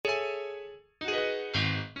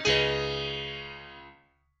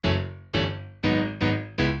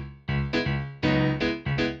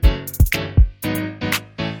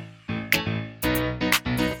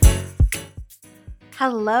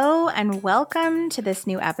Hello and welcome to this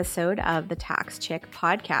new episode of the Tax Chick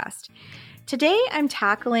podcast. Today I'm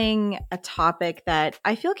tackling a topic that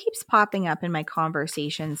I feel keeps popping up in my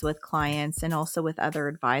conversations with clients and also with other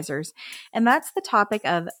advisors, and that's the topic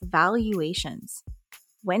of valuations.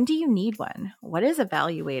 When do you need one? What is a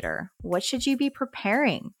valuator? What should you be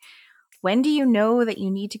preparing? When do you know that you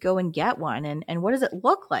need to go and get one? And what does it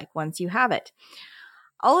look like once you have it?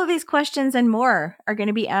 All of these questions and more are going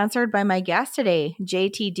to be answered by my guest today,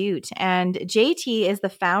 JT Dute. And JT is the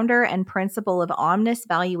founder and principal of Omnis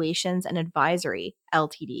Valuations and Advisory,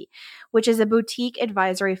 Ltd., which is a boutique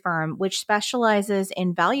advisory firm which specializes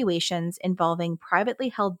in valuations involving privately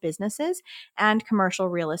held businesses and commercial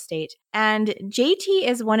real estate. And JT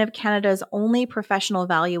is one of Canada's only professional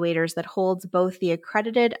valuators that holds both the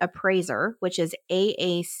Accredited Appraiser, which is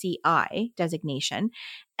AACI designation,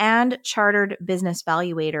 and Chartered Business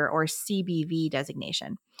Valuator, or CBV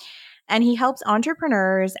designation. And he helps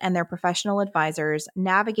entrepreneurs and their professional advisors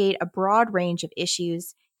navigate a broad range of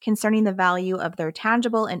issues concerning the value of their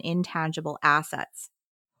tangible and intangible assets.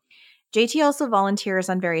 JT also volunteers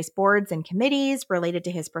on various boards and committees related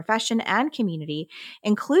to his profession and community,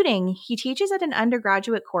 including he teaches at an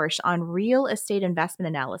undergraduate course on real estate investment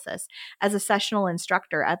analysis as a sessional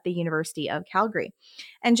instructor at the University of Calgary.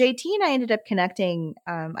 And JT and I ended up connecting,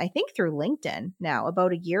 I think through LinkedIn now,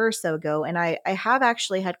 about a year or so ago. And I have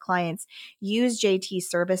actually had clients use JT's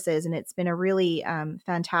services, and it's been a really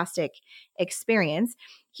fantastic experience.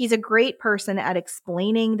 He's a great person at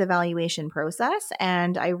explaining the valuation process,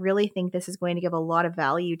 and I really think this is going to give a lot of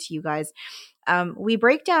value to you guys. We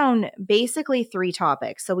break down basically three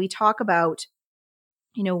topics. So we talk about,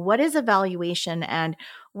 what is a valuation and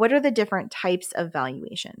what are the different types of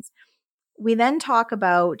valuations? We then talk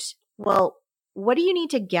about, well, what do you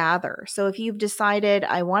need to gather? So if you've decided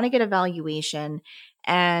I want to get a valuation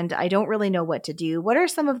and I don't really know what to do, what are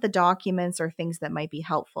some of the documents or things that might be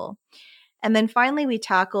helpful? And then finally, we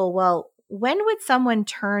tackle, well, when would someone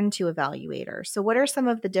turn to a valuator? So what are some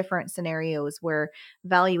of the different scenarios where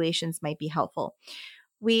valuations might be helpful?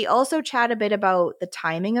 We also chat a bit about the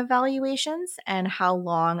timing of valuations and how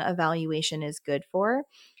long a valuation is good for,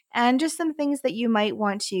 and just some things that you might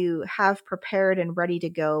want to have prepared and ready to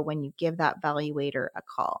go when you give that valuator a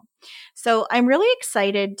call. So I'm really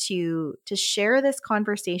excited to share this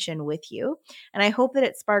conversation with you, and I hope that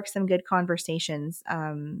it sparks some good conversations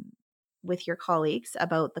with your colleagues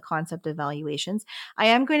about the concept of valuations. I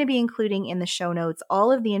am going to be including in the show notes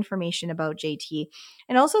all of the information about JT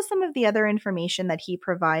and also some of the other information that he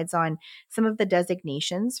provides on some of the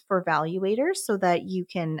designations for valuators, so that you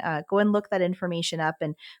can go and look that information up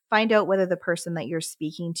and find out whether the person that you're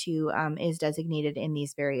speaking to is designated in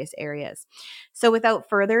these various areas. So without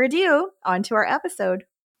further ado, on to our episode.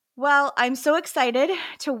 Well, I'm so excited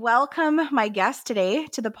to welcome my guest today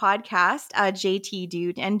to the podcast, JT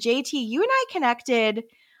Dute. And JT, you and I connected,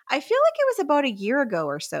 I feel like it was about a year ago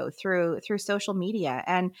or so through social media.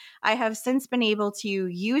 And I have since been able to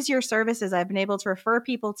use your services. I've been able to refer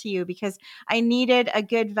people to you because I needed a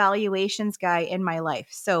good valuations guy in my life.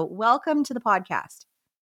 So welcome to the podcast.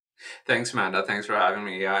 Thanks, Amanda. Thanks for having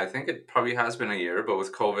me. Yeah, I think it probably has been a year, but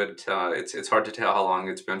with COVID, it's hard to tell how long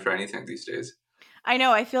it's been for anything these days. I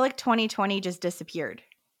know. I feel like 2020 just disappeared.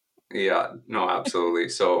 Yeah, no, absolutely.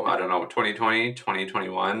 So I don't know, 2020,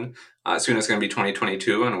 2021, soon it's going to be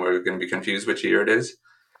 2022, and we're going to be confused which year it is.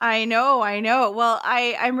 I know. Well,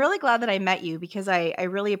 I'm really glad that I met you because I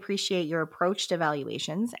really appreciate your approach to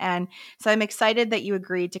valuations. And so I'm excited that you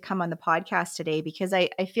agreed to come on the podcast today because I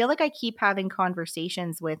feel like I keep having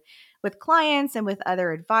conversations with clients and with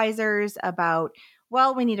other advisors about,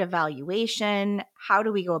 well, we need a valuation. How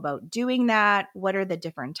do we go about doing that? What are the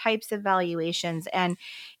different types of valuations? And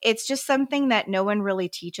it's just something that no one really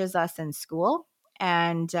teaches us in school.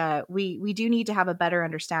 And we do need to have a better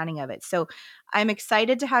understanding of it. So I'm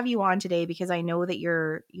excited to have you on today because I know that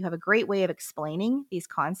you have a great way of explaining these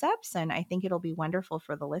concepts, and I think it'll be wonderful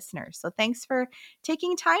for the listeners. So thanks for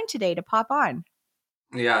taking time today to pop on.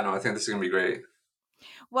 Yeah, no, I think this is going to be great.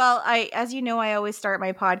 Well, as you know, I always start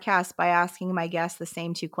my podcast by asking my guests the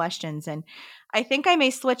same two questions. And I think I may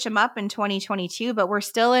switch them up in 2022, but we're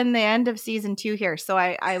still in the end of season 2 here. So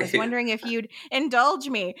I was wondering if you'd indulge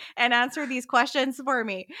me and answer these questions for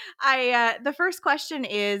me. The first question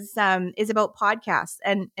is about podcasts.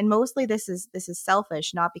 And mostly this is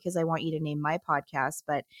selfish, not because I want you to name my podcast,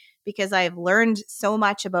 but because I've learned so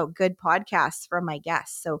much about good podcasts from my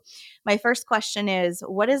guests. So my first question is,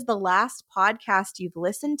 what is the last podcast you've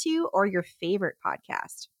listened to or your favorite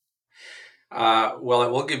podcast? Well, I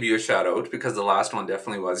will give you a shout out because the last one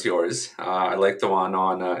definitely was yours. I like the one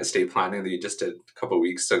on estate planning that you just did a couple of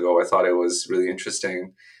weeks ago. I thought it was really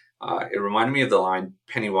interesting. It reminded me of the line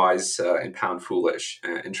 "penny wise and pound foolish"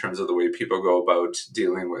 in terms of the way people go about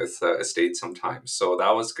dealing with estate sometimes. So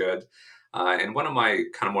that was good. And one of my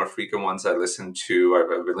kind of more frequent ones I listen to,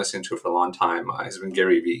 I've been listening to for a long time, has been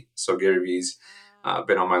Gary Vee. So Gary Vee's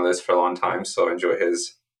been on my list for a long time. So I enjoy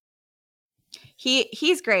his.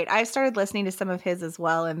 He's great. I've started listening to some of his as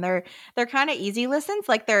well, and they're kind of easy listens.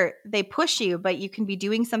 Like they push you, but you can be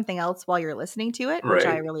doing something else while you're listening to it, which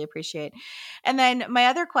I Right. really appreciate. And then my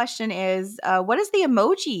other question is, what is the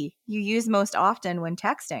emoji you use most often when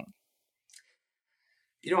texting?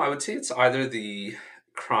 I would say it's either the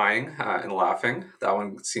crying and laughing. That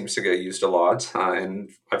one seems to get used a lot. And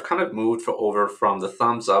I've kind of moved over from the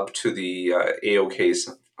thumbs up to the AOK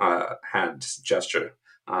hand gesture.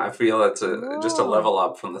 I feel it's just a Oh. level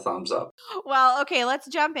up from the thumbs up. Well, okay, let's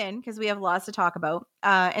jump in because we have lots to talk about.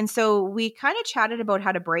 And so we kind of chatted about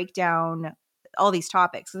how to break down all these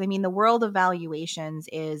topics. 'Cause I mean, the world of valuations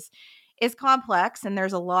is complex and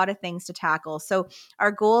there's a lot of things to tackle. So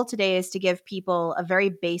our goal today is to give people a very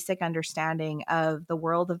basic understanding of the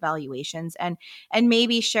world of valuations and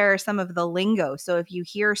maybe share some of the lingo. So if you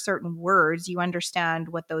hear certain words, you understand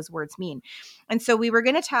what those words mean. And so we were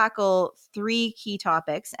going to tackle three key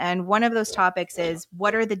topics. And one of those topics is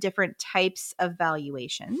what are the different types of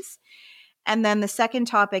valuations? And then the second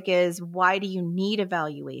topic is why do you need a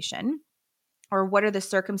valuation? Or what are the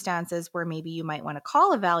circumstances where maybe you might want to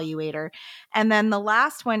call a valuator? And then the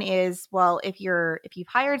last one is, well, if you've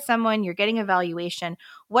hired someone, you're getting a valuation,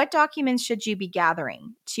 what documents should you be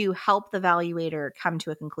gathering to help the valuator come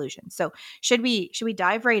to a conclusion? So should we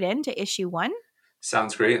dive right into issue 1?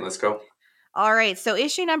 Sounds great. Let's go. All right. So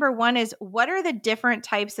issue number 1 is what are the different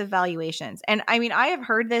types of valuations? And I mean, I have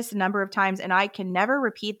heard this a number of times and I can never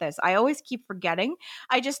repeat this. I always keep forgetting.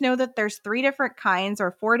 I just know that there's 3 different kinds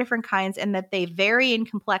or 4 different kinds and that they vary in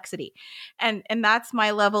complexity. And that's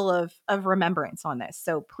my level of remembrance on this.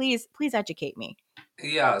 So please educate me.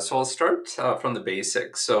 Yeah, so I'll start from the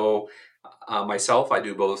basics. So, myself, I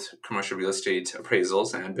do both commercial real estate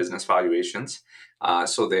appraisals and business valuations.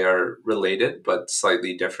 So they are related, but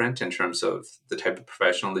slightly different in terms of the type of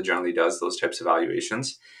professional that generally does those types of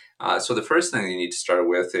valuations. So the first thing you need to start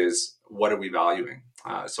with is what are we valuing?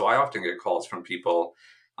 So I often get calls from people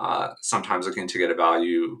sometimes looking to get a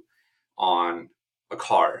value on a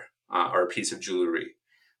car or a piece of jewelry.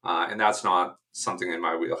 And that's not something in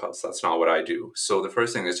my wheelhouse. That's not what I do. So the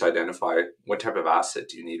first thing is to identify what type of asset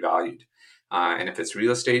do you need valued. And if it's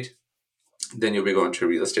real estate, then you'll be going to a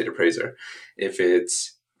real estate appraiser. If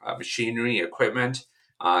it's machinery, equipment,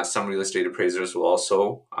 some real estate appraisers will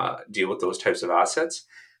also deal with those types of assets.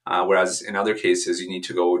 Whereas in other cases, you need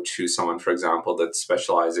to go to someone, for example, that's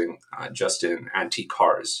specializing just in antique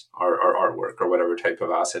cars or artwork or whatever type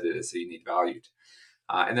of asset it is that you need valued.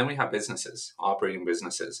 And then we have businesses, operating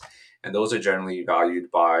businesses, and those are generally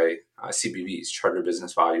valued by CBVs, Chartered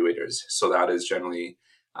Business Valuators. So that is generally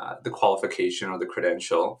the qualification or the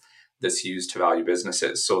credential that's used to value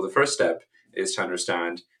businesses. So the first step is to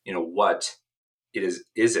understand, what it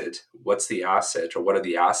is it, what's the asset, or what are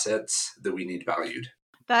the assets that we need valued.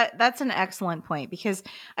 That's an excellent point because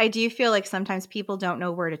I do feel like sometimes people don't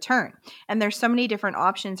know where to turn and there's so many different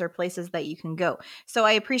options or places that you can go. So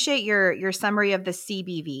I appreciate your summary of the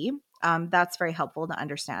CBV. That's very helpful to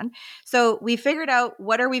understand. So we figured out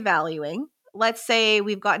what are we valuing. Let's say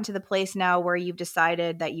we've gotten to the place now where you've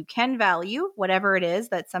decided that you can value whatever it is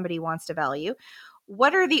that somebody wants to value.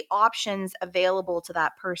 What are the options available to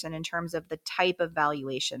that person in terms of the type of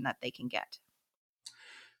valuation that they can get?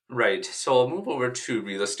 Right. So I'll move over to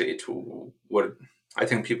real estate, what I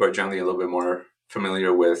think people are generally a little bit more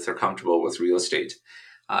familiar with or comfortable with real estate.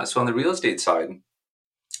 So on the real estate side,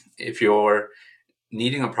 if you're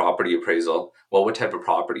needing a property appraisal, well, what type of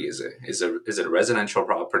property is it? Is it a residential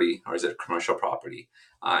property or is it a commercial property?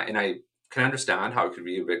 And I can understand how it could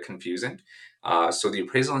be a bit confusing. So the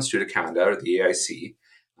Appraisal Institute of Canada, or the AIC,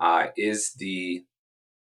 is the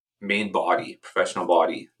main body, professional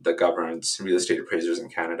body that governs real estate appraisers in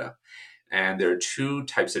Canada. And there are 2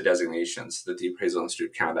 types of designations that the Appraisal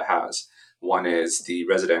Institute of Canada has. One is the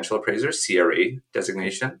residential appraiser, CRA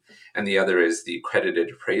designation, and the other is the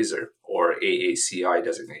accredited appraiser, or AACI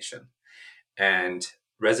designation. And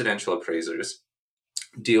residential appraisers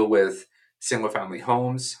deal with single family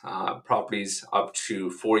homes, properties up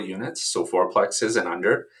to 4 units, so fourplexes and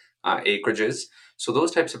under, acreages. So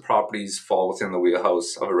those types of properties fall within the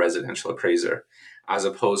wheelhouse of a residential appraiser, as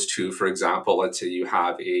opposed to, for example, let's say you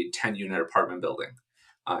have a 10-unit apartment building.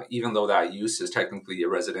 Even though that use is technically a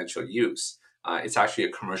residential use, it's actually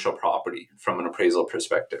a commercial property from an appraisal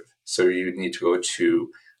perspective. So you need to go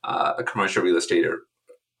to a commercial real estate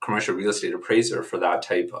appraiser for that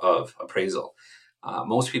type of appraisal.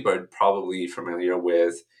 Most people are probably familiar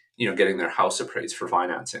with, getting their house appraised for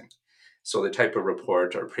financing. So the type of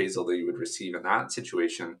report or appraisal that you would receive in that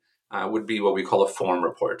situation would be what we call a form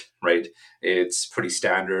report, right? It's pretty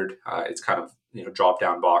standard. It's kind of drop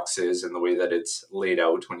down boxes and the way that it's laid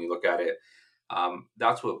out when you look at it.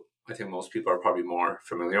 That's what I think most people are probably more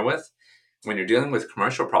familiar with. When you're dealing with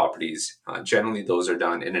commercial properties, generally those are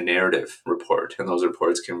done in a narrative report, and those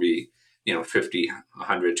reports can be 50,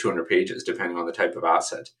 100, 200 pages, depending on the type of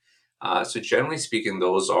asset. So generally speaking,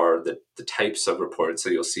 those are the types of reports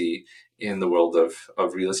that you'll see in the world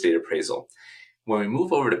of real estate appraisal. When we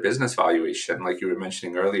move over to business valuation, like you were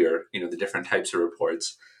mentioning earlier, the different types of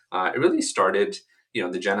reports, it really started,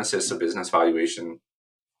 the genesis of business valuation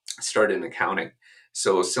started in accounting.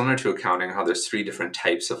 So similar to accounting, how there's three different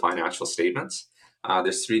types of financial statements,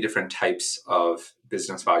 there's three different types of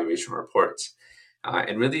business valuation reports.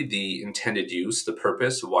 And really the intended use, the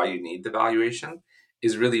purpose, why you need the valuation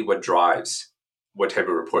is really what drives what type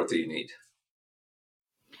of report that you need.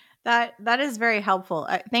 That is very helpful.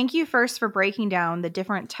 Thank you first for breaking down the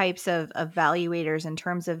different types of valuators in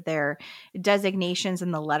terms of their designations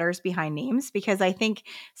and the letters behind names, because I think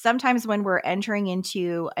sometimes when we're entering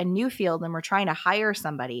into a new field and we're trying to hire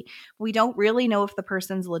somebody, we don't really know if the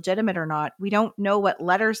person's legitimate or not. We don't know what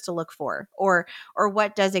letters to look for or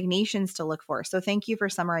what designations to look for. So thank you for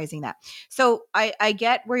summarizing that. So I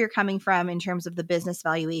get where you're coming from in terms of the business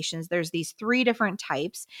valuations. There's these three different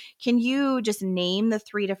types. Can you just name the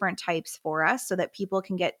three different types for us so that people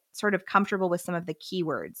can get sort of comfortable with some of the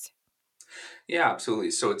keywords? Yeah,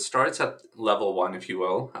 absolutely. So it starts at level one, if you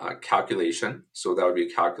will, calculation. So that would be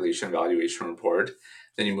a calculation valuation report.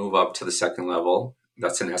 Then you move up to the second level.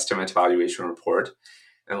 That's an estimate valuation report.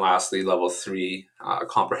 And lastly, level three, a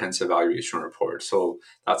comprehensive valuation report. So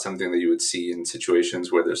that's something that you would see in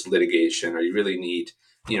situations where there's litigation or you really need,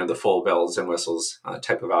 the full bells and whistles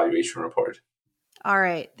type of valuation report. All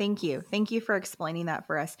right. Thank you. Thank you for explaining that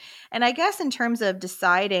for us. And I guess in terms of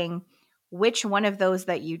deciding which one of those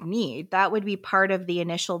that you'd need, that would be part of the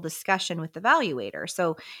initial discussion with the evaluator.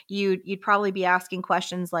 So you'd probably be asking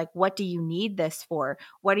questions like, what do you need this for?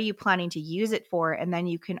 What are you planning to use it for? And then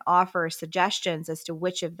you can offer suggestions as to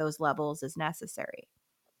which of those levels is necessary.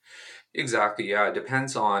 Exactly. Yeah. It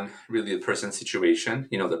depends on really the person's situation,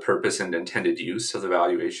 the purpose and intended use of the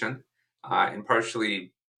valuation, and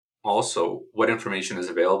partially also what information is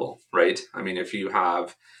available, right? I mean, if you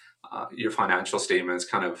have your financial statements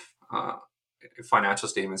financial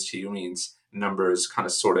statements to you means numbers kind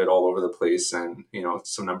of sorted all over the place and,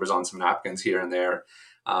 some numbers on some napkins here and there.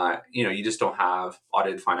 You just don't have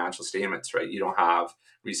audited financial statements, right? You don't have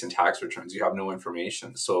recent tax returns. You have no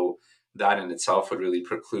information. So that in itself would really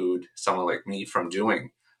preclude someone like me from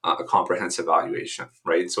doing a comprehensive valuation,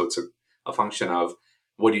 right? So it's a function of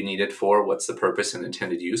what do you need it for, what's the purpose and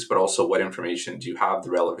intended use, but also what information do you have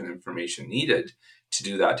the relevant information needed to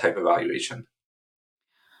do that type of valuation.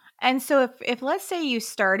 And so if let's say you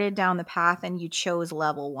started down the path and you chose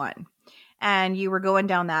level one and you were going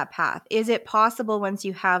down that path, is it possible once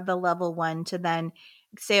you have the level one to then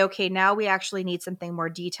say, okay, now we actually need something more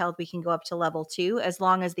detailed, we can go up to level two as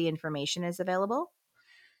long as the information is available?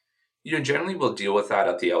 Generally we'll deal with that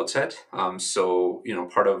at the outset. So,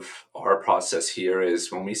 part of our process here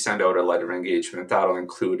is when we send out a letter of engagement, that'll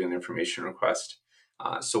include an information request.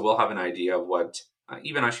 So we'll have an idea of what,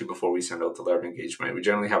 even actually before we send out the letter of engagement, we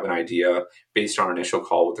generally have an idea based on our initial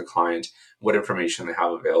call with the client, what information they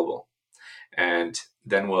have available. And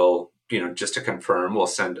then we'll, just to confirm, we'll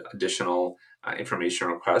send additional information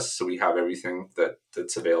requests so we have everything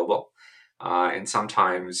that's available. And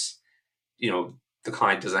sometimes, you know, the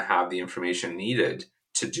client doesn't have the information needed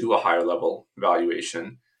to do a higher level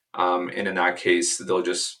valuation. And in that case, they'll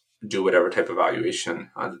just do whatever type of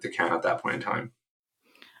valuation that they can at that point in time.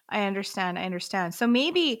 I understand. I understand. So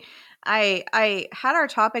maybe I had our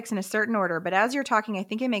topics in a certain order, but as you're talking, I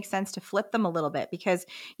think it makes sense to flip them a little bit because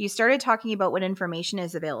you started talking about what information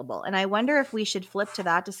is available. And I wonder if we should flip to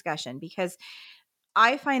that discussion because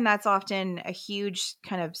I find that's often a huge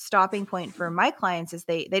kind of stopping point for my clients is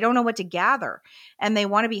they don't know what to gather and they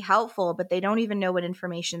want to be helpful, but they don't even know what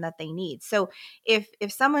information that they need. So if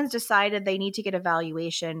someone's decided they need to get a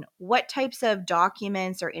valuation, what types of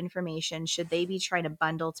documents or information should they be trying to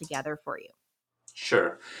bundle together for you?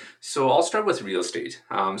 Sure. So I'll start with real estate.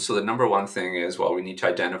 So the number one thing is, well, we need to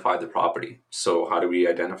identify the property. So how do we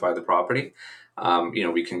identify the property?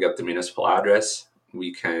 We can get the municipal address.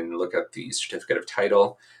 We can look at the certificate of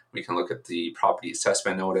title. We can look at the property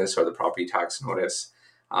assessment notice or the property tax notice.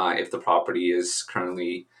 If the property is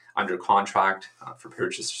currently under contract for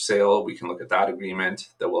purchase or sale, we can look at that agreement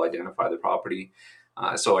that will identify the property.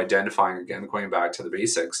 So identifying, again, going back to the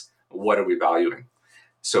basics, what are we valuing?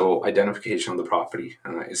 So identification of the property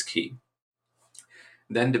is key.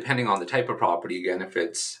 Then, depending on the type of property, again, if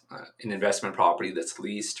it's an investment property that's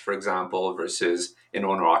leased, for example, versus an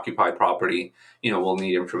owner-occupied property, we'll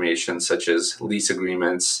need information such as lease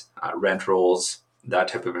agreements, rent rolls, that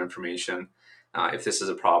type of information. If this is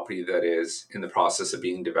a property that is in the process of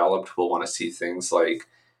being developed, we'll want to see things like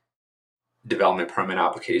development permit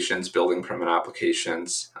applications, building permit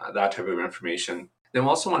applications, that type of information. Then we'll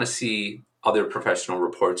also want to see other professional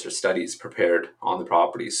reports or studies prepared on the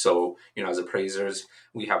property. So, as appraisers,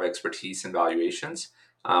 we have expertise in valuations,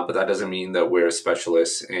 but that doesn't mean that we're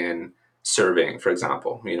specialists in surveying, for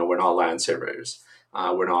example. We're not land surveyors.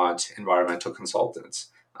 We're not environmental consultants.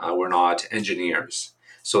 We're not engineers.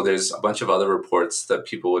 So there's a bunch of other reports that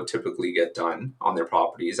people would typically get done on their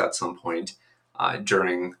properties at some point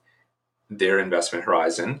during their investment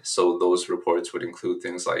horizon. So those reports would include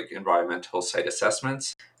things like environmental site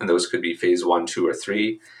assessments, and those could be phase 1, 2, or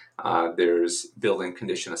 3. There's building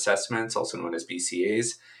condition assessments, also known as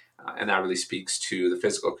BCAs, and that really speaks to the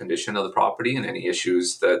physical condition of the property and any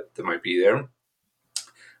issues that might be there.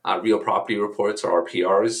 Real property reports, or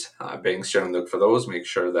RPRs, banks generally look for those, make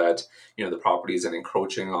sure that the property isn't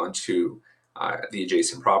encroaching onto the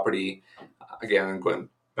adjacent property. Again, going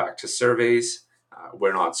back to surveys,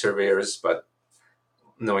 we're not surveyors, but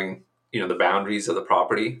knowing the boundaries of the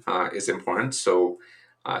property is important. So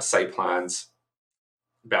site plans,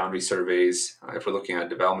 boundary surveys, if we're looking at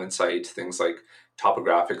development site, things like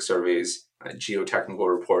topographic surveys, geotechnical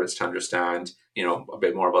reports to understand a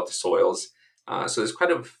bit more about the soils. So there's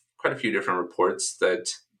quite a few different reports that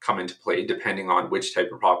come into play depending on which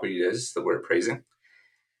type of property it is that we're appraising.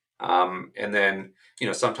 And then,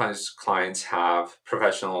 sometimes clients have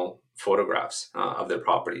professional photographs of their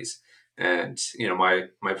properties. And,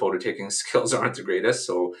 my photo taking skills aren't the greatest.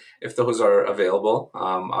 So if those are available,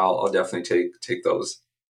 I'll definitely take those.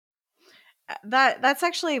 That's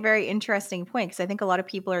actually a very interesting point, because I think a lot of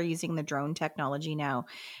people are using the drone technology now.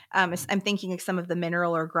 I'm thinking of some of the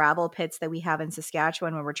mineral or gravel pits that we have in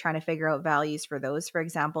Saskatchewan when we're trying to figure out values for those, for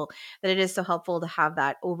example, that it is so helpful to have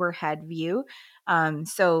that overhead view.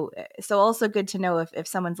 So also good to know if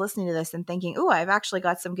someone's listening to this and thinking, oh, I've actually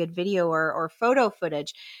got some good video or photo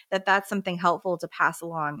footage, that's something helpful to pass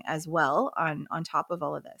along as well on top of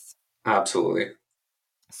all of this. Absolutely.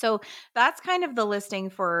 So that's kind of the listing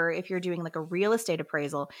for if you're doing like a real estate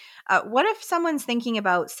appraisal. What if someone's thinking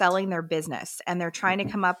about selling their business and they're trying to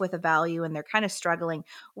come up with a value and they're kind of struggling?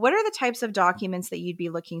 What are the types of documents that you'd be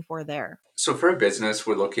looking for there? So for a business,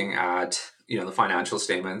 we're looking at, the financial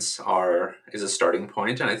statements is a starting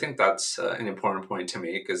point. And I think that's an important point to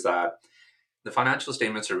make, is that the financial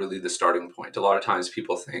statements are really the starting point. A lot of times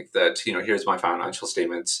people think that, here's my financial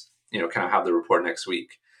statements, can I have the report next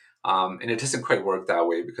week? And it doesn't quite work that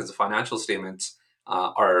way, because the financial statements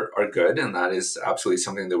are good, and that is absolutely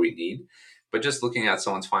something that we need. But just looking at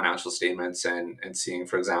someone's financial statements and seeing,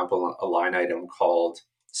 for example, a line item called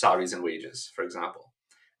salaries and wages, for example,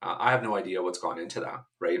 I have no idea what's gone into that,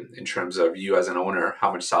 right? In terms of you as an owner,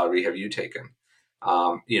 how much salary have you taken?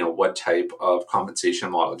 What type of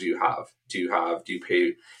compensation model do you have? Do you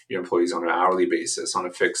pay your employees on an hourly basis, on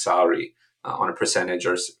a fixed salary, on a percentage,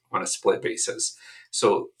 or on a split basis?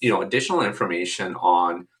 So, additional information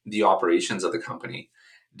on the operations of the company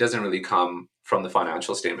doesn't really come from the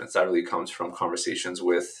financial statements. That really comes from conversations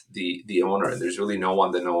with the owner. And there's really no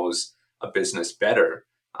one that knows a business better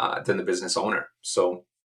than the business owner. So,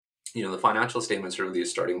 the financial statements are really a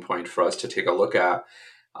starting point for us to take a look at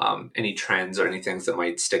any trends or any things that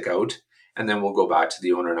might stick out. And then we'll go back to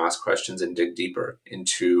the owner and ask questions and dig deeper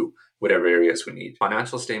into whatever areas we need.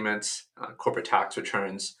 Financial statements, corporate tax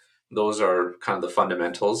returns, those are kind of the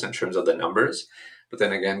fundamentals in terms of the numbers. But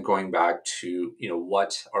then again, going back to,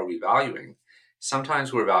 what are we valuing?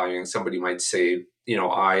 Sometimes we're valuing, somebody might say,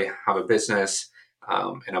 I have a business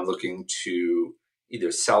and I'm looking to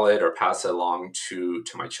either sell it or pass it along to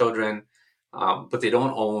my children. But they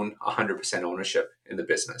don't own 100% ownership in the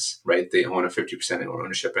business, right? They own a 50%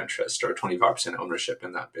 ownership interest or 25% ownership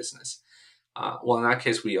in that business. Well, in that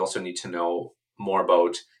case, we also need to know more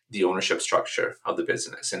about the ownership structure of the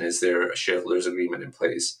business. And is there a shareholders agreement in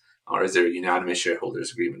place? Or is there a unanimous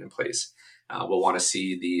shareholders agreement in place? We'll want to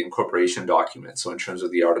see the incorporation document. So in terms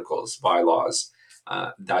of the articles, bylaws,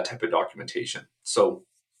 that type of documentation. So,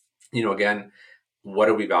 again, what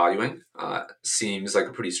are we valuing? Seems like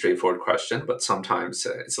a pretty straightforward question, but sometimes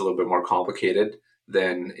it's a little bit more complicated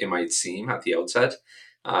than it might seem at the outset.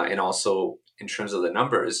 And also in terms of the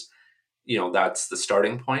numbers, that's the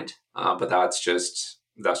starting point, but that's just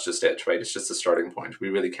it, right? It's just the starting point. We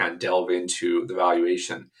really can't delve into the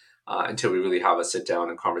valuation until we really have a sit down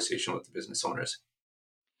and conversation with the business owners.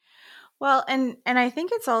 Well, and I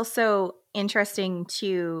think it's also interesting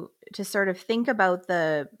to sort of think about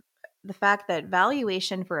the fact that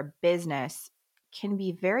valuation for a business can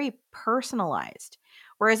be very personalized.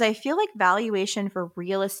 Whereas I feel like valuation for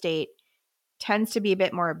real estate tends to be a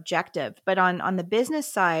bit more objective. But on the business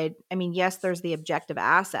side, I mean, yes, there's the objective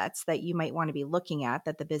assets that you might want to be looking at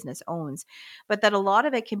that the business owns, but that a lot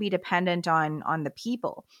of it can be dependent on the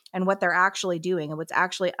people and what they're actually doing and what's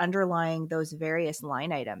actually underlying those various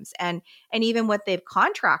line items and even what they've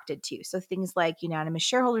contracted to. So things like unanimous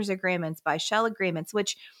shareholders agreements, buy shell agreements,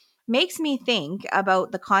 which makes me think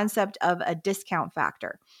about the concept of a discount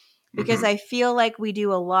factor because Mm-hmm. I feel like we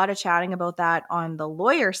do a lot of chatting about that on the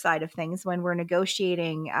lawyer side of things when we're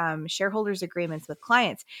negotiating shareholders agreements with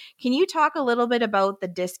clients. Can you talk a little bit about the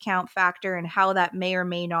discount factor and how that may or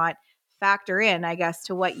may not factor in, I guess,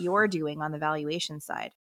 to what you're doing on the valuation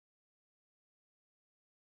side?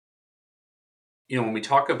 When we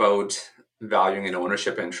talk about valuing an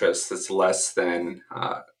ownership interest that's less than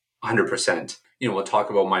 100%, we'll talk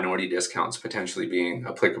about minority discounts potentially being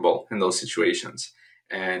applicable in those situations.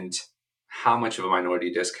 And how much of a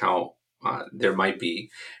minority discount there might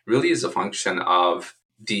be really is a function of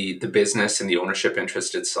the business and the ownership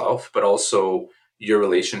interest itself, but also your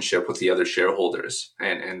relationship with the other shareholders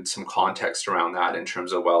and some context around that in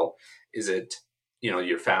terms of, well, is it,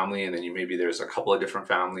 your family, and then maybe there's a couple of different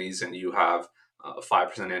families and you have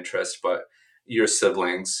 5% interest, but your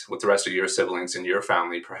siblings, with the rest of your siblings in your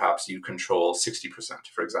family, perhaps you control 60%,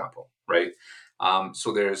 for example, right?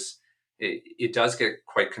 So it does get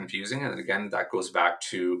quite confusing. And again, that goes back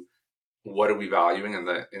to what are we valuing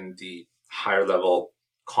in the higher level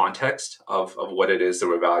context of what it is that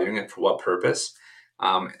we're valuing and for what purpose.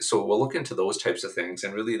 So we'll look into those types of things.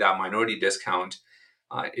 And really that minority discount,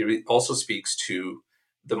 it also speaks to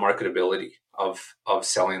the marketability of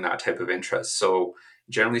selling that type of interest. So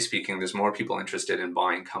generally speaking, there's more people interested in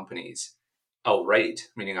buying companies outright,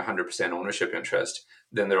 meaning 100% ownership interest,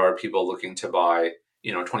 than there are people looking to buy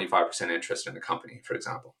 25% interest in a company, for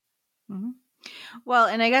example. Mhm. Well,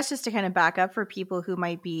 and I guess just to kind of back up for people who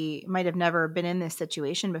might have never been in this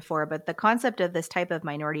situation before, but the concept of this type of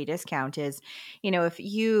minority discount is, if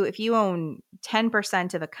you own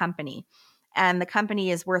 10% of a company and the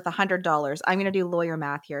company is worth $100, I'm going to do lawyer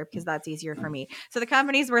math here because that's easier for me. So the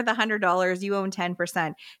company's worth $100, you own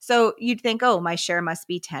 10%. So you'd think, oh, my share must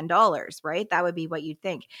be $10, right? That would be what you'd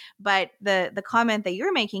think. But the comment that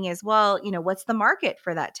you're making is, well, what's the market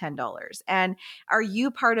for that $10? And are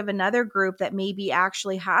you part of another group that maybe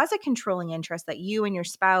actually has a controlling interest that you and your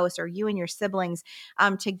spouse or you and your siblings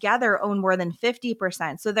together own more than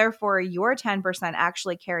 50%? So therefore, your 10%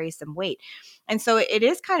 actually carries some weight. And so it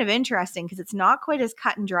is kind of interesting because it's not quite as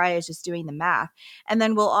cut and dry as just doing the math. And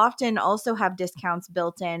then we'll often also have discounts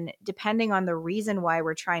built in depending on the reason why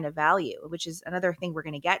we're trying to value, which is another thing we're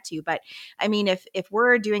going to get to. But I mean, if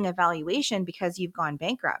we're doing a valuation because you've gone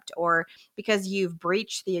bankrupt or because you've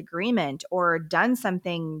breached the agreement or done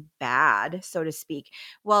something bad, so to speak,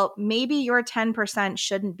 well, maybe your 10%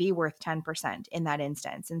 shouldn't be worth 10% in that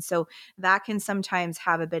instance. And so that can sometimes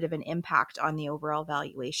have a bit of an impact on the overall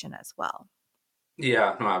valuation as well.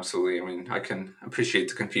 Yeah, no, absolutely. I mean, I can appreciate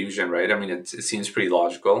the confusion, right? I mean, it seems pretty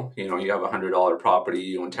logical. You have $100 property,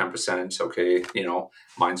 you own 10%. Okay,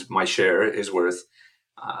 my share is worth,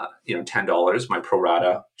 $10. My pro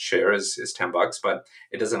rata share is $10, but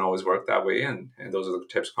it doesn't always work that way. And those are the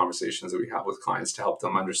types of conversations that we have with clients to help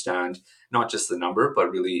them understand not just the number,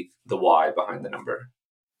 but really the why behind the number.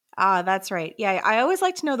 Ah, that's right. Yeah, I always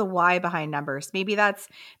like to know the why behind numbers. Maybe that's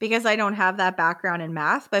because I don't have that background in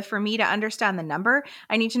math, but for me to understand the number,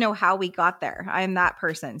 I need to know how we got there. I'm that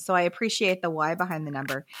person. So I appreciate the why behind the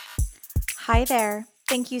number. Hi there.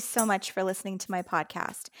 Thank you so much for listening to my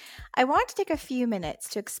podcast. I want to take a few minutes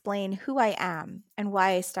to explain who I am and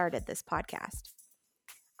why I started this podcast.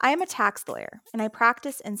 I am a tax lawyer and I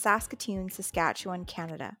practice in Saskatoon, Saskatchewan,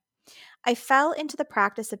 Canada. I fell into the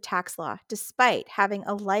practice of tax law despite having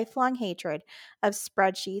a lifelong hatred of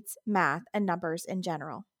spreadsheets, math, and numbers in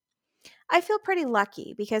general. I feel pretty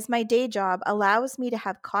lucky because my day job allows me to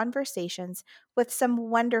have conversations with some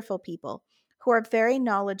wonderful people who are very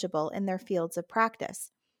knowledgeable in their fields of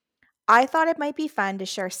practice. I thought it might be fun to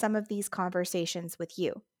share some of these conversations with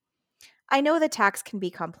you. I know that tax can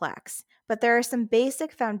be complex, but there are some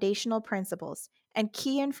basic foundational principles and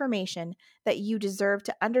key information that you deserve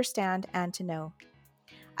to understand and to know.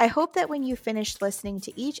 I hope that when you finish listening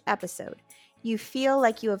to each episode, you feel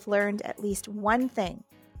like you have learned at least one thing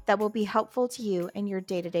that will be helpful to you in your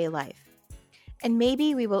day-to-day life. And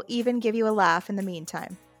maybe we will even give you a laugh in the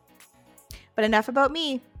meantime. But enough about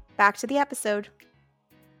me. Back to the episode.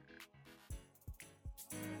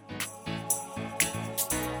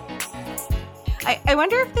 I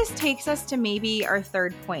wonder if this takes us to maybe our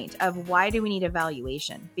third point of why do we need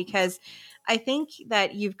evaluation? Because I think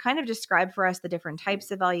that you've kind of described for us the different types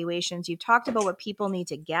of evaluations. You've talked about what people need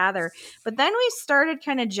to gather, but then we started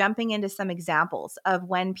kind of jumping into some examples of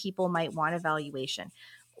when people might want evaluation.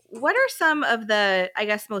 What are some of the, I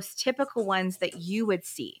guess, most typical ones that you would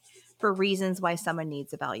see for reasons why someone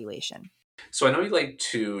needs evaluation? So I know you like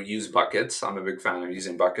to use buckets. I'm a big fan of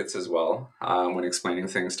using buckets as well when explaining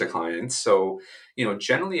things to clients. So,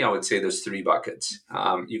 generally I would say there's three buckets.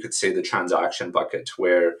 You could say the transaction bucket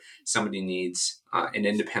where somebody needs an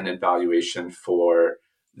independent valuation for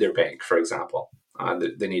their bank, for example.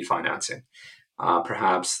 They need financing.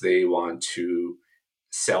 Perhaps they want to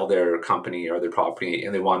sell their company or their property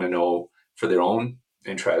and they want to know for their own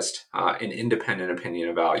interest an independent opinion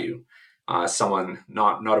of value. Someone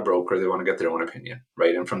not a broker, they want to get their own opinion,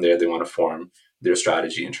 right? And from there they want to form their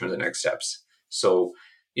strategy in terms of next steps. So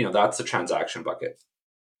that's the transaction bucket.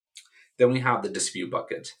 Then we have the dispute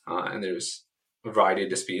bucket, and there's a variety of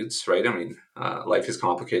disputes, right? I mean, life is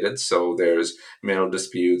complicated, so there's marital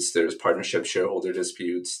disputes, there's partnership shareholder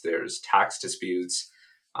disputes, there's tax disputes,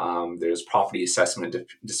 there's property assessment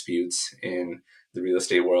disputes in the real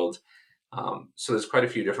estate world. So there's quite a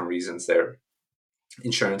few different reasons there.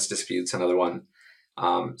 Insurance disputes, another one.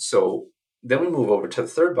 So then we move over to the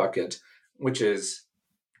third bucket, which is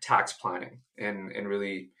tax planning. And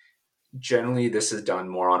really, generally, this is done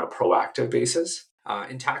more on a proactive basis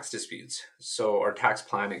in tax disputes. Or tax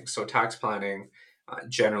planning. So tax planning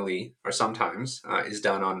generally or sometimes is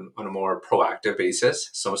done on a more proactive basis.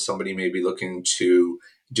 So somebody may be looking to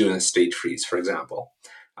do an estate freeze, for example.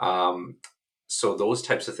 So those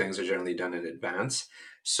types of things are generally done in advance.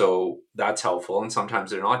 So that's helpful. And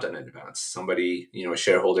sometimes they're not done in advance. Somebody, a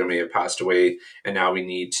shareholder may have passed away, and now we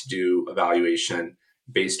need to do evaluation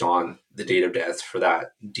based on the date of death for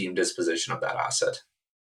that deemed disposition of that asset.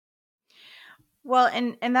 Well,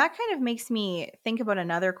 and that kind of makes me think about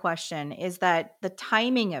another question, is that the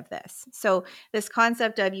timing of this. So this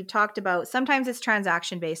concept of, you've talked about, sometimes it's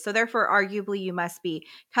transaction based. So therefore, arguably, you must be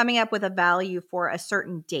coming up with a value for a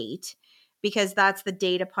certain date because that's the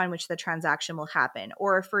date upon which the transaction will happen.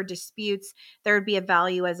 Or for disputes, there would be a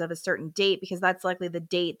value as of a certain date because that's likely the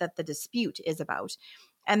date that the dispute is about.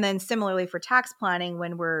 And then similarly for tax planning,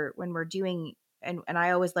 when we're doing, and I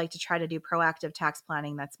always like to try to do proactive tax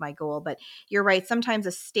planning. That's my goal. But you're right. Sometimes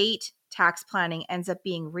estate tax planning ends up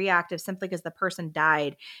being reactive simply because the person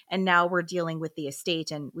died and now we're dealing with the estate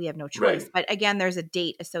and we have no choice. Right. But again, there's a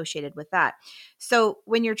date associated with that. So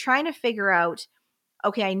when you're trying to figure out,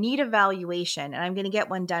 okay, I need a valuation and I'm going to get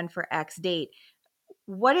one done for X date,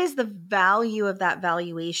 what is the value of that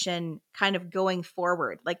valuation kind of going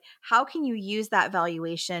forward? Like, how can you use that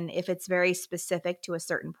valuation if it's very specific to a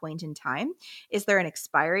certain point in time? Is there an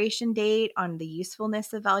expiration date on the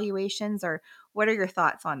usefulness of valuations, or what are your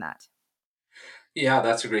thoughts on that? Yeah,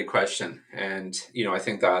 that's a great question. And, I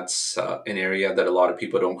think that's an area that a lot of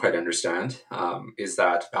people don't quite understand is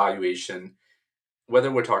that valuation,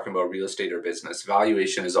 whether we're talking about real estate or business,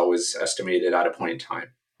 valuation is always estimated at a point in time,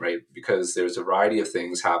 right? Because there's a variety of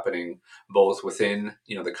things happening both within,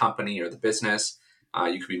 the company or the business.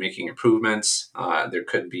 You could be making improvements. There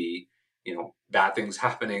could be, bad things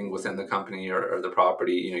happening within the company or the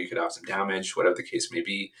property. You could have some damage, whatever the case may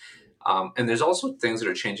be. And there's also things that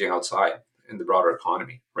are changing outside in the broader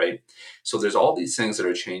economy, right? So there's all these things that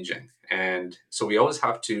are changing. And so we always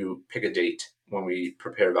have to pick a date when we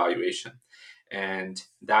prepare valuation. And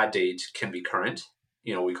that date can be current.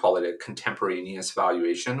 We call it a contemporaneous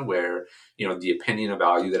valuation where, the opinion of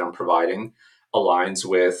value that I'm providing aligns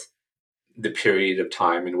with the period of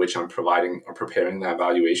time in which I'm providing or preparing that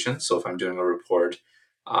valuation. So if I'm doing a report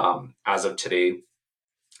as of today,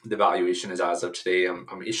 the valuation is as of today.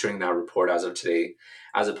 I'm issuing that report as of today,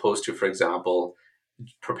 as opposed to, for example,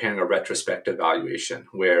 preparing a retrospective valuation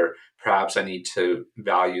where perhaps I need to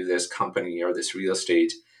value this company or this real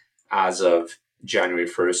estate as of January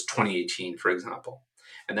 1st, 2018, for example.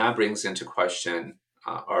 And that brings into question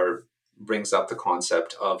or brings up the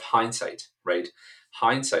concept of hindsight, right?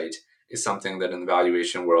 Hindsight is something that in the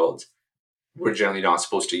valuation world, we're generally not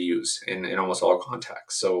supposed to use in almost all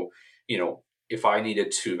contexts. So, if I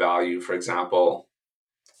needed to value, for example,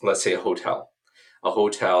 let's say a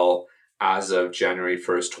hotel as of January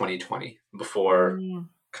 1st, 2020, before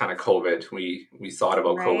kind of COVID. We thought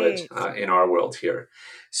about COVID Right. in our world here.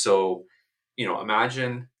 So,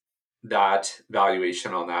 imagine that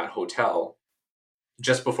valuation on that hotel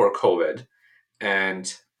just before COVID.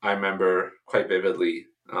 And I remember quite vividly,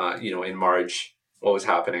 in March, what was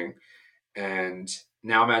happening. And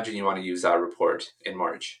now imagine you want to use that report in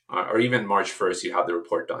March, or even March 1st, you have the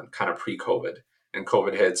report done, kind of pre-COVID. And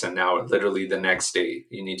COVID hits, and now literally the next day,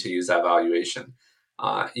 you need to use that valuation.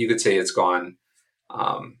 You could say it's gone,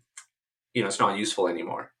 um, it's not useful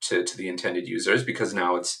anymore to the intended users, because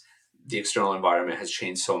now the external environment has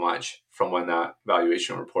changed so much from when that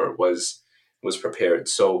valuation report was prepared.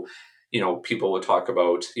 So, people will talk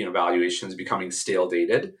about, valuations becoming stale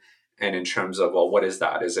dated. And in terms of, well, what is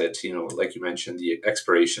that? Is it, like you mentioned, the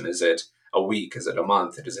expiration? Is it a week? Is it a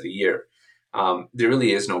month? Is it a year? There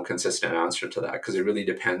really is no consistent answer to that, because it really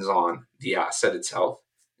depends on the asset itself,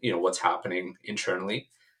 what's happening internally,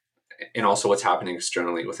 and also what's happening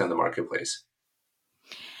externally within the marketplace.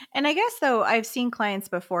 And I guess though, I've seen clients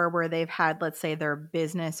before where they've had, let's say, their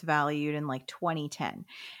business valued in like 2010.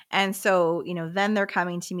 And so, then they're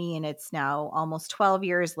coming to me and it's now almost 12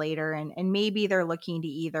 years later. And maybe they're looking to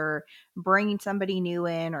either bring somebody new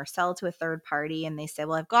in or sell to a third party. And they say,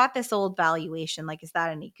 well, I've got this old valuation. Like, is that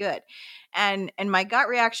any good? And my gut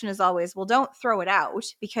reaction is always, well, don't throw it out,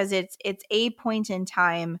 because it's a point in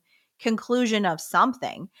time conclusion of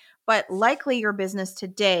something. But likely your business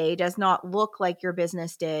today does not look like your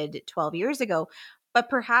business did 12 years ago. But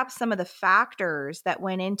perhaps some of the factors that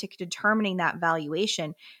went into determining that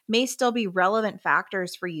valuation may still be relevant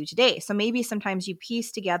factors for you today. So maybe sometimes you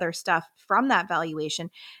piece together stuff from that valuation,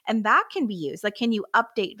 and that can be used. Like, can you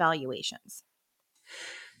update valuations?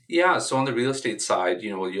 Yeah, so on the real estate side,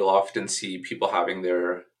 you'll often see people having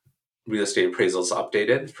their real estate appraisals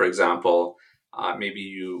updated. For example, maybe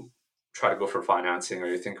you try to go for financing, or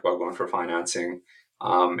you think about going for financing,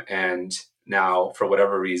 and now for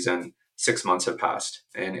whatever reason, 6 months have passed,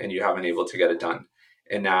 and you haven't able to get it done.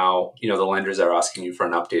 And now, the lenders are asking you for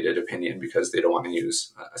an updated opinion because they don't want to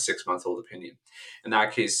use a 6 month old opinion. In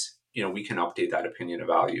that case, we can update that opinion of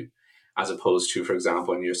value, as opposed to, for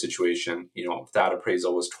example, in your situation, if that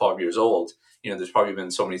appraisal was 12 years old, there's probably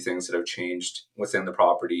been so many things that have changed within the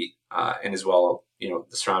property, and as well, the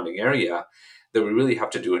surrounding area, that we really have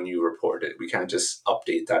to do a new report. We can't just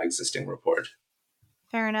update that existing report.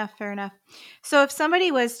 Fair enough. Fair enough. So if somebody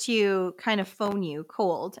was to kind of phone you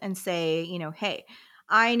cold and say, hey,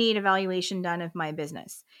 I need a valuation done of my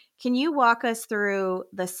business. Can you walk us through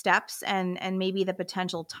the steps and maybe the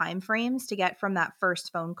potential timeframes to get from that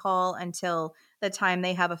first phone call until the time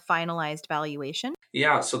they have a finalized valuation?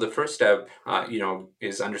 Yeah. So the first step,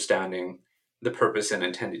 is understanding the purpose and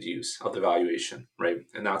intended use of the valuation, right?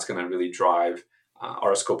 And that's going to really drive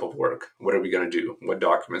our scope of work. What are we going to do? What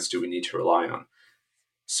documents do we need to rely on?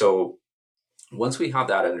 So once we have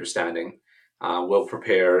that understanding, we'll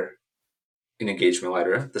prepare an engagement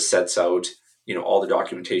letter that sets out, all the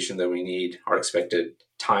documentation that we need, our expected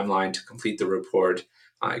timeline to complete the report.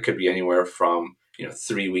 It could be anywhere from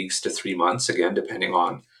 3 weeks to 3 months, again depending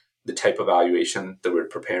on the type of valuation that we're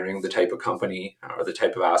preparing, the type of company, or the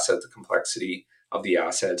type of asset, the complexity of the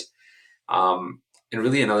asset. And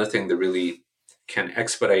really, another thing that really can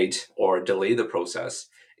expedite or delay the process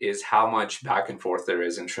is how much back and forth there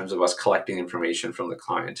is in terms of us collecting information from the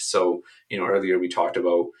client. So, earlier we talked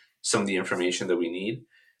about some of the information that we need.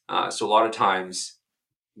 So, a lot of times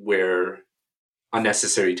where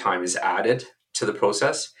unnecessary time is added to the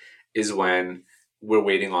process is when we're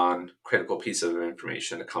waiting on critical pieces of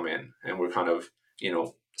information to come in, and we're kind of,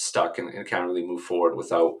 stuck and can't really move forward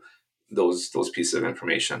without those pieces of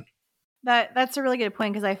information. That's a really good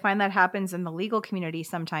point, because I find that happens in the legal community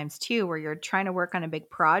sometimes too, where you're trying to work on a big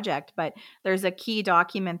project, but there's a key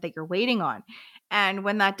document that you're waiting on. And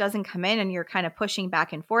when that doesn't come in and you're kind of pushing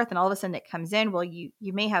back and forth and all of a sudden it comes in, well, you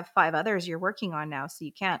may have five others you're working on now. So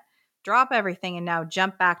you can't drop everything and now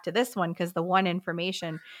jump back to this one because the one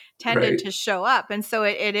information tended Right. to show up. And so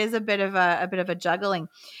it is a bit of a juggling.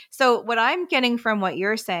 So what I'm getting from what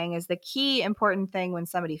you're saying is the key important thing when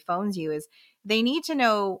somebody phones you is they need to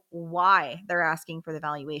know why they're asking for the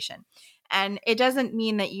valuation. And it doesn't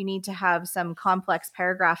mean that you need to have some complex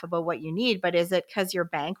paragraph about what you need, but is it because your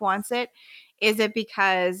bank wants it? Is it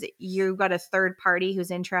because you've got a third party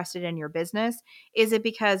who's interested in your business? Is it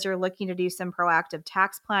because you're looking to do some proactive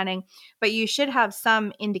tax planning? But you should have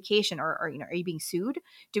some indication, or are you being sued?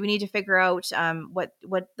 Do we need to figure out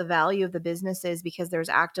what the value of the business is because there's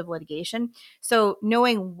active litigation? So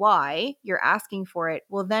knowing why you're asking for it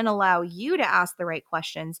will then allow you to ask the right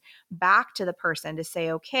questions back to the person to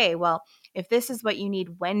say, okay, well, if this is what you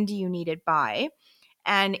need, when do you need it by?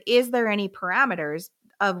 And is there any parameters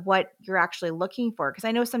of what you're actually looking for. Because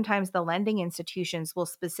I know sometimes the lending institutions will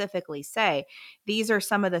specifically say, these are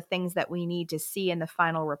some of the things that we need to see in the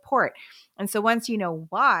final report. And so once you know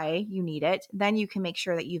why you need it, then you can make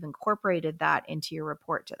sure that you've incorporated that into your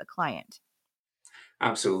report to the client.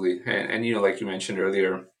 Absolutely. And like you mentioned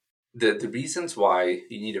earlier, the reasons why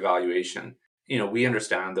you need evaluation, we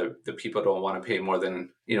understand that the people don't want to pay more than,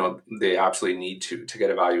 they absolutely need to get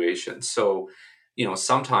evaluation. So,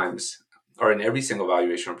 sometimes, or in every single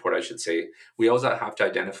valuation report, I should say, we also have to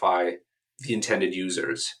identify the intended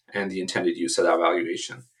users and the intended use of that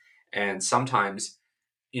valuation. And sometimes,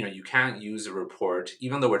 you can't use a report,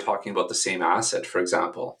 even though we're talking about the same asset, for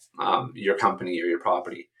example, your company or your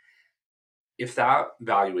property. If that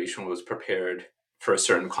valuation was prepared for a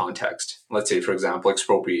certain context, let's say, for example,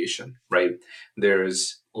 expropriation, right?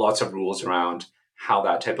 There's lots of rules around how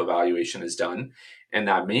that type of valuation is done. And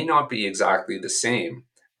that may not be exactly the same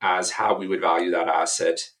as how we would value that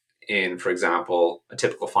asset in, for example, a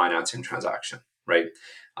typical financing transaction, right?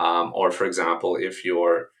 Or, for example, if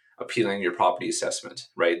you're appealing your property assessment,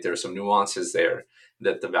 right? There are some nuances there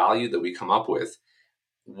that the value that we come up with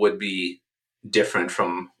would be different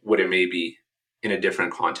from what it may be in a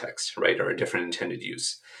different context, right? Or a different intended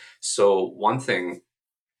use. So one thing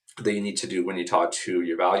that you need to do when you talk to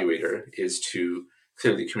your evaluator is to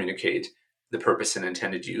clearly communicate the purpose and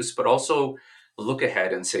intended use, but also look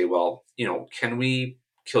ahead and say, well, can we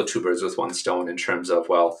kill two birds with one stone in terms of,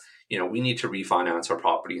 well, we need to refinance our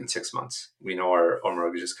property in 6 months. We know our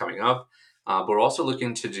mortgage is coming up, but we're also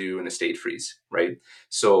looking to do an estate freeze, right?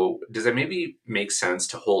 So does it maybe make sense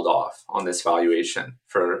to hold off on this valuation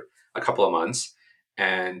for a couple of months?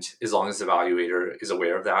 And as long as the evaluator is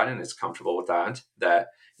aware of that and is comfortable with that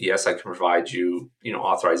yes, I can provide you,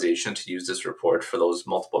 authorization to use this report for those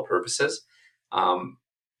multiple purposes,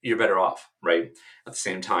 you're better off, right? At the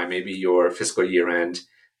same time, maybe your fiscal year end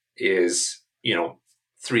is,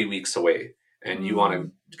 3 weeks away and you want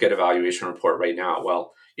to get a valuation report right now.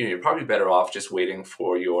 Well, you're probably better off just waiting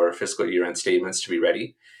for your fiscal year end statements to be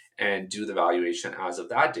ready and do the valuation as of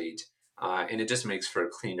that date. And it just makes for a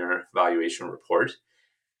cleaner valuation report.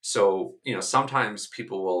 So, sometimes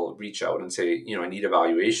people will reach out and say, I need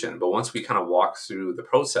evaluation. But once we kind of walk through the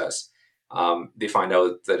process, they find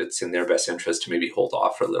out that it's in their best interest to maybe hold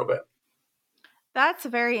off for a little bit. That's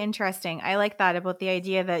very interesting. I like that about the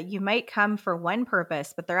idea that you might come for one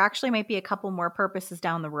purpose, but there actually might be a couple more purposes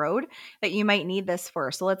down the road that you might need this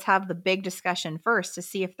for. So let's have the big discussion first to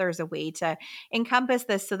see if there's a way to encompass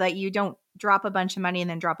this so that you don't drop a bunch of money and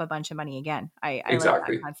then drop a bunch of money again. I like that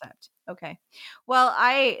Exactly. concept. Okay. Well,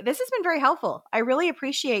 this has been very helpful. I really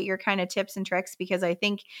appreciate your kind of tips and tricks because I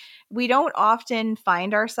think we don't often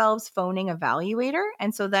find ourselves phoning a evaluator.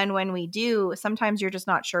 And so then when we do, sometimes you're just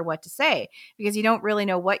not sure what to say because you don't really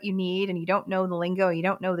know what you need and you don't know the lingo, you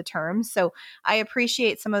don't know the terms. So I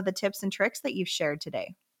appreciate some of the tips and tricks that you've shared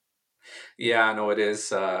today. Yeah, no, it is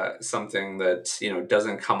something that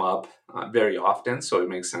doesn't come up very often, so it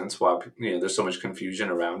makes sense why there's so much confusion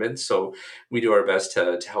around it. So we do our best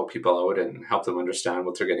to help people out and help them understand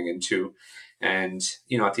what they're getting into. And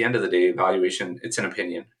at the end of the day, evaluation, it's an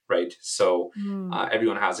opinion, right? So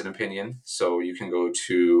everyone has an opinion. So you can go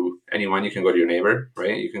to anyone, you can go to your neighbor,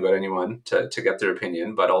 right? You can go to anyone to get their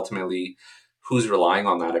opinion, but ultimately, who's relying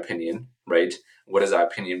on that opinion, right? What is that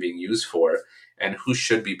opinion being used for? And who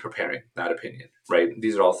should be preparing that opinion, right?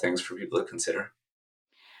 These are all things for people to consider.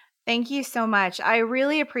 Thank you so much. I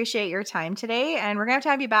really appreciate your time today, and we're going to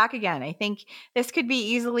have you back again. I think this could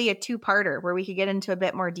be easily a two-parter where we could get into a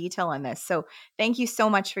bit more detail on this. So thank you so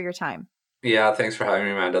much for your time. Yeah, thanks for having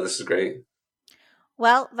me, Amanda. This is great.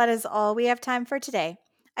 Well, that is all we have time for today.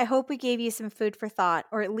 I hope we gave you some food for thought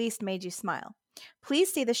or at least made you smile.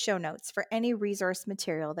 Please see the show notes for any resource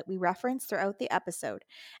material that we reference throughout the episode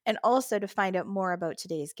and also to find out more about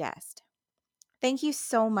today's guest. Thank you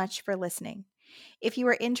so much for listening. If you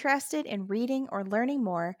are interested in reading or learning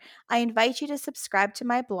more, I invite you to subscribe to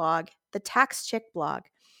my blog, the Tax Chick blog,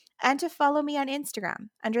 and to follow me on Instagram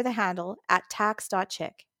under the handle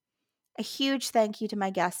 @tax.chick. A huge thank you to my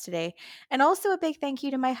guest today, and also a big thank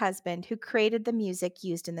you to my husband who created the music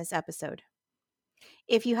used in this episode.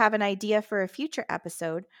 If you have an idea for a future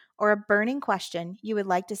episode or a burning question you would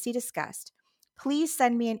like to see discussed, please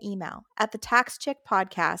send me an email at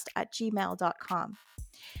thetaxchickpodcast@gmail.com.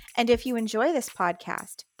 And if you enjoy this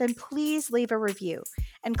podcast, then please leave a review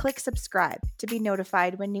and click subscribe to be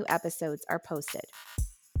notified when new episodes are posted.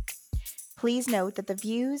 Please note that the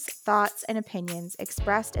views, thoughts, and opinions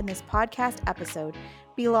expressed in this podcast episode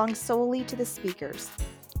belong solely to the speakers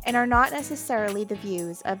and are not necessarily the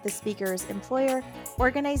views of the speaker's employer,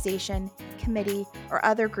 organization, committee, or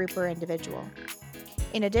other group or individual.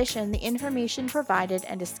 In addition, the information provided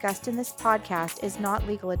and discussed in this podcast is not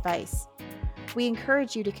legal advice. We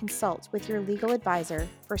encourage you to consult with your legal advisor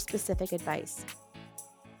for specific advice.